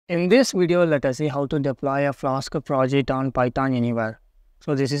In this video, let us see how to deploy a Flask project on PythonAnywhere.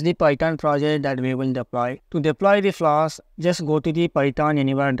 So this is the Python project that we will deploy. To deploy the Flask, just go to the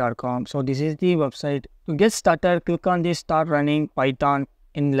pythonanywhere.com. So this is the website. To get started, click on the Start Running Python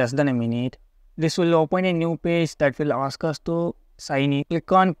in less than a minute. This will open a new page that will ask us to sign in.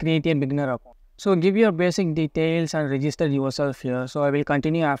 Click on Create a Beginner Account. So give your basic details and register yourself here. So I will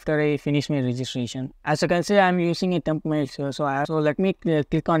continue after I finish my registration. As you can see, I am using a template here. So let me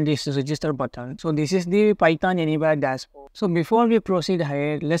click on this register button. So this is the PythonAnywhere dashboard. So before we proceed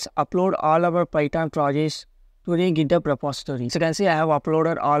ahead, let's upload all our Python projects to the GitHub repository. As you can see, I have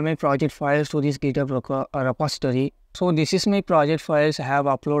uploaded all my project files to this GitHub repository. So this is my project files. I have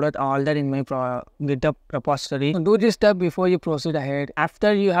uploaded all that in my GitHub repository. So do this step before you proceed ahead.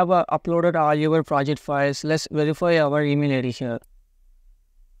 After you have uploaded all your project files, let's verify our email ID here.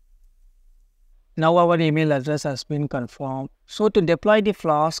 Now our email address has been confirmed. So to deploy the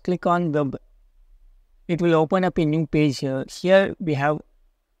Flask, click on Web. It will open up a new page here. Here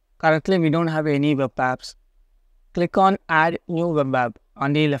currently we don't have any web apps. Click on Add New Web App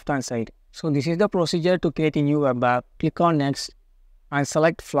on the left hand side. So this is the procedure to create a new web app. Click on Next and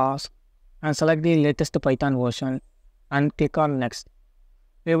select Flask and select the latest Python version and click on Next.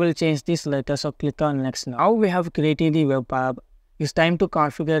 We will change this later, so click on Next. Now we have created the web app. It's time to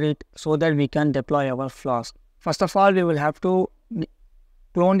configure it so that we can deploy our Flask. First of all, we will have to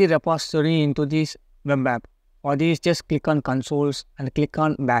clone the repository into this web app. For this, just click on Consoles and click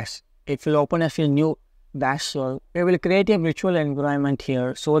on Bash. It will open a new Bash shell. We will create a virtual environment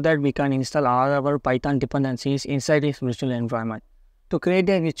here so that we can install all our Python dependencies inside this virtual environment. To create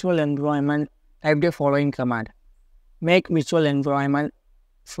a virtual environment, type the following command: make virtual environment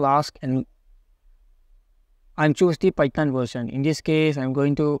Flask and choose the Python version. In this case, I'm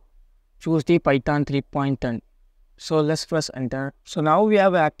going to choose the Python 3.10. So let's press enter. So now we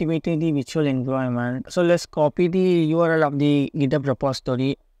have activated the virtual environment. So let's copy the URL of the GitHub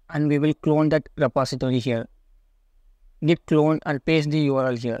repository and we will clone that repository here. Git clone and paste the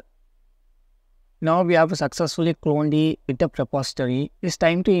URL here. Now we have successfully cloned the GitHub repository. It's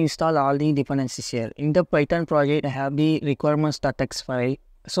time to install all the dependencies here. In the Python project, I have the requirements.txt file.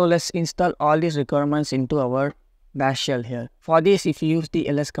 So let's install all these requirements into our bash shell here. For this, if you use the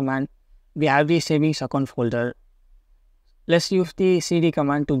ls command, we have the savings account folder. Let's use the cd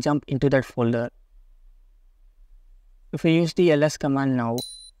command to jump into that folder. If we use the ls command now,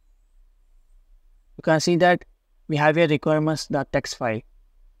 you can see that we have a requirements.txt file.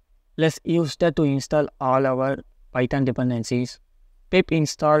 Let's use that to install all our Python dependencies. Pip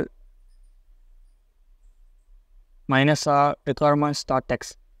install -r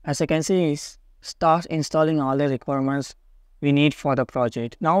requirements.txt. As you can see, it starts installing all the requirements we need for the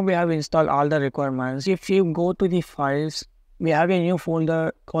project. Now we have installed all the requirements. If you go to the files, we have a new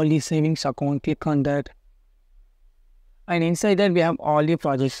folder called the savings account. Click on that. And inside that, we have all the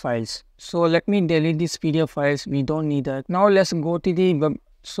project files. So let me delete these PDF files. We don't need that. Now let's go to the web.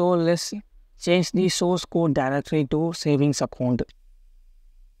 So let's change the source code directory to savings account.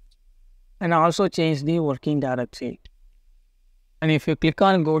 And also change the working directory. And if you click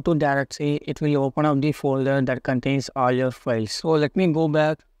on go to directory, it will open up the folder that contains all your files. So let me go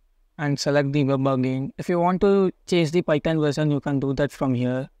back and select the web again. If you want to change the Python version, you can do that from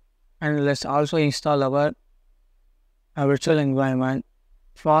here. And let's also install our virtual environment.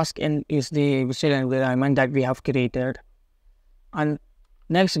 Flask is the virtual environment that we have created. And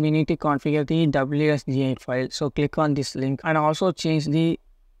next, we need to configure the WSGI file. So click on this link and also change the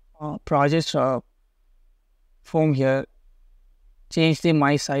project form here. Change the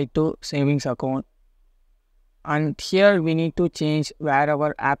my site to savings account. And here we need to change where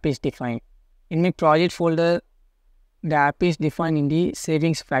our app is defined. In my project folder, the app is defined in the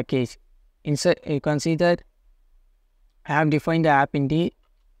savings package. Inside, you can see that I have defined the app in the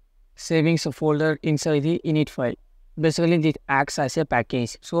savings folder inside the init file. Basically, this acts as a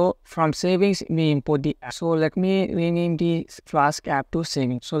package. So from savings, we import the app. So let me rename the Flask app to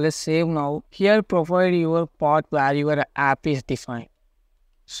savings. So let's save now. Here, provide your path where your app is defined.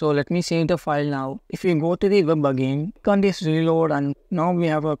 So let me save the file now. If you go to the web again, click on this reload, and now we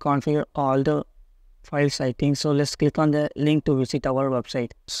have configured all the file settings. So let's click on the link to visit our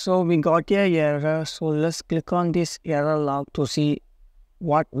website. So we got a error. So let's click on this error log to see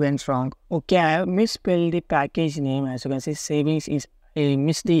what went wrong. Okay, I have misspelled the package name. As you can see, savings is, I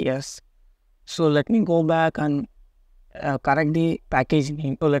missed the S. So let me go back and correct the package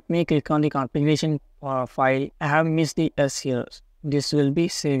name. So let me click on the configuration file. I have missed the S here. This will be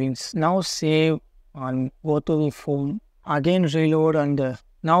savings. Now save and go to the phone. Again reload and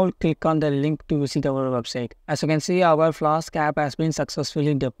Now click on the link to visit our website. As you can see, our Flask app has been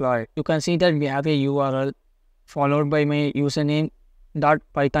successfully deployed. You can see that we have a URL followed by my username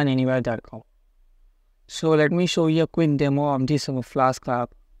 .pythonanywhere.com. So let me show you a quick demo of this Flask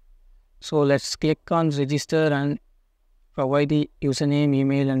app. So let's click on register and provide the username,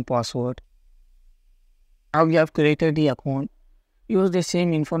 email and password. Now we have created the account. Use the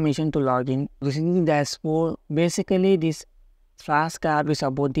same information to log in. This is the dashboard. Basically, this Flask app is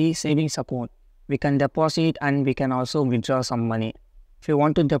about the savings account. We can deposit and we can also withdraw some money. If you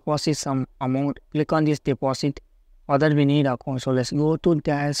want to deposit some amount, click on this deposit. Other we need account. So let's go to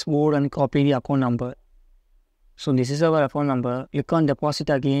dashboard and copy the account number. So this is our account number. Click on deposit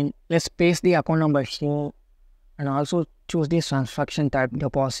again. Let's paste the account number here and also choose this transaction type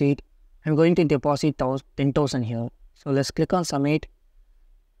deposit. I'm going to deposit 10,000 here. So let's click on submit.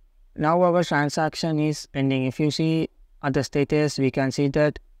 Now our transaction is pending. If you see at the status, we can see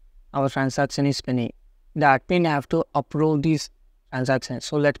that our transaction is pending. The admin have to approve this transaction.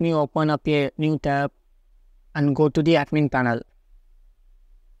 So let me open up a new tab and go to the admin panel.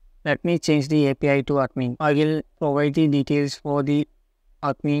 Let me change the API to admin. I will provide the details for the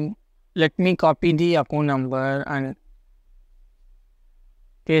admin. Let me copy the account number and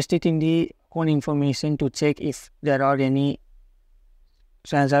paste it in the account information to check if there are any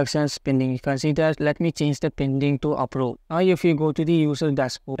transactions pending. You can see that. Let me change the pending to approve. Now if you go to the user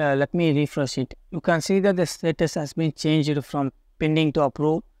dashboard, let me refresh it. You can see that the status has been changed from pending to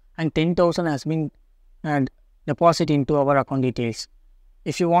approve and 10,000 has been deposited into our account details.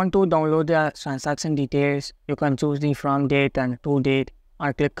 If you want to download the transaction details, you can choose the from date and to date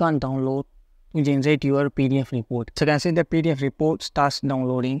or click on download to generate your PDF report. So you can see the PDF report starts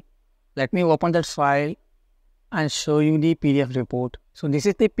downloading. Let me open that file and show you the PDF report. So this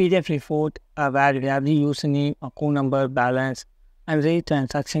is the PDF report where we have the username, account number, balance and the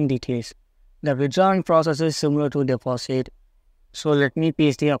transaction details. The withdrawal process is similar to deposit. So let me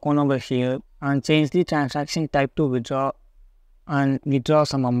paste the account number here and change the transaction type to withdraw and withdraw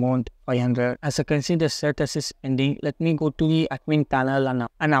some amount 500. As you can see, the status is pending. Let me go to the admin panel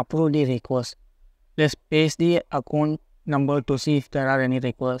and approve the request. Let's paste the account number to see if there are any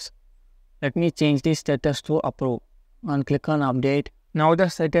requests. Let me change the status to approve and click on update. Now the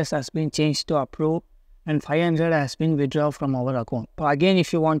status has been changed to approve and 500 has been withdrawn from our account. So again,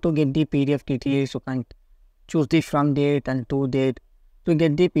 if you want to get the PDF details, you can choose the from date and to date to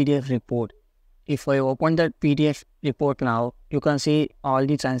get the PDF report. If I open the PDF report now, you can see all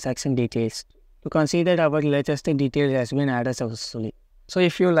the transaction details. You can see that our latest details has been added successfully. So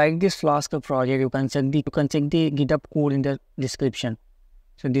if you like this Flask project, you can check the GitHub code in the description.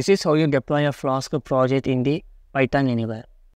 So this is how you deploy a Flask project in the PythonAnywhere.